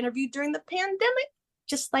authors I interviewed during the pandemic,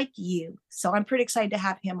 just like you. So I'm pretty excited to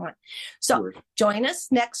have him on. So join us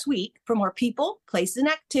next week for more people, places, and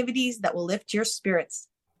activities that will lift your spirits.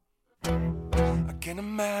 I can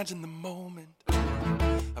imagine the moment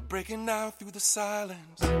breaking out through the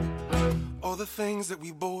silence, all the things that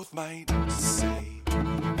we both might say.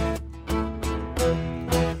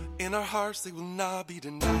 In our hearts they will not be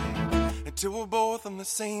denied until we're both on the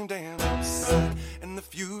same damn side, and the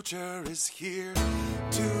future is here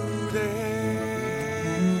today.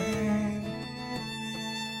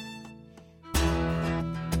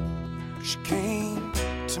 She came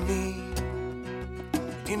to me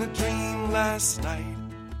in a dream last night.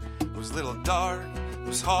 It was a little dark, it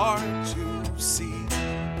was hard to see,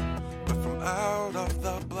 but from out of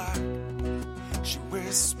the black she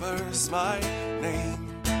whispers my name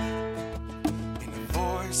in a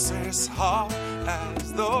voice as hot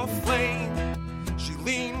as the flame. She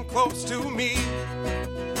leaned close to me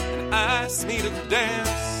and asked me to dance.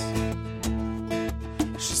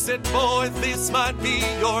 She said, boy, this might be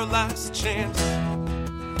your last chance.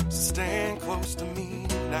 Stand close to me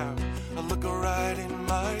now. I look her right in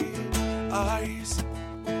my eyes.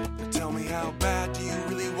 Tell me, how bad do you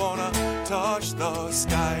really wanna touch the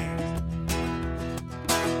skies?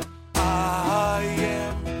 I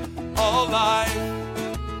am alive.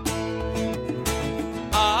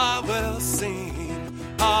 I will sing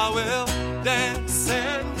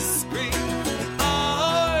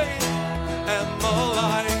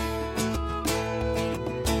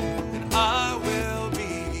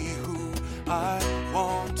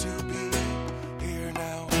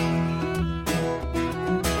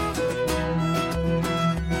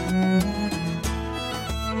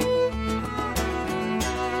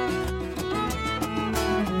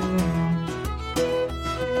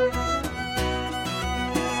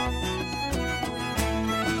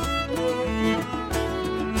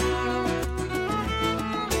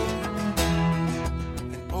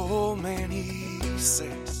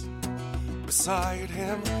beside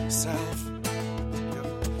himself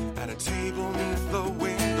at a table neath the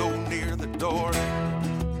window near the door.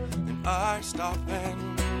 And I stop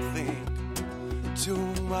and think to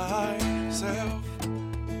myself,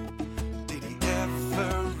 did he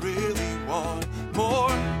ever really want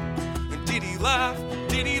more? And did he laugh?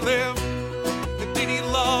 Did he live? And did he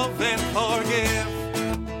love and forgive?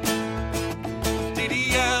 Did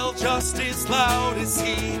he yell just as loud as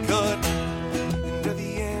he could? And at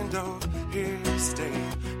the end of his day,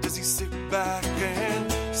 does he sit back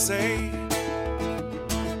and say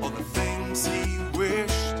all the things he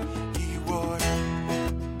wished he would?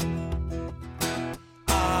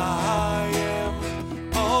 I am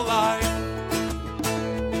alive.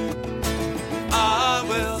 I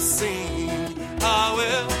will sing, I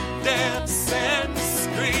will dance and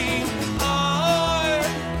scream. I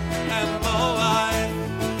am alive,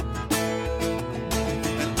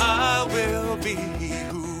 and I will be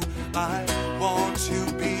who I want to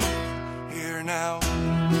be here now.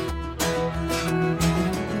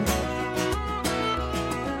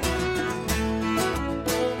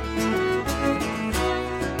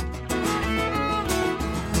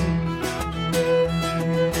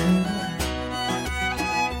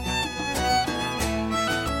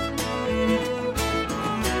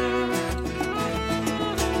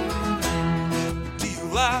 Do you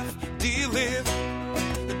laugh? Do you live?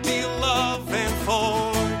 Do you love and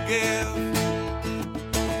forgive?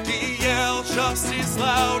 Do you yell just as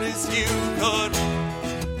loud as you could?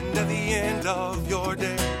 And at the end of your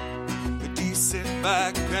day, do you sit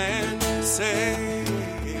back and say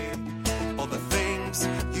all the things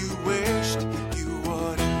you wished you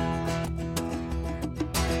would?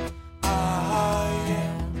 I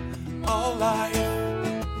am alive.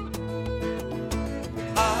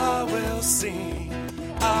 I will sing,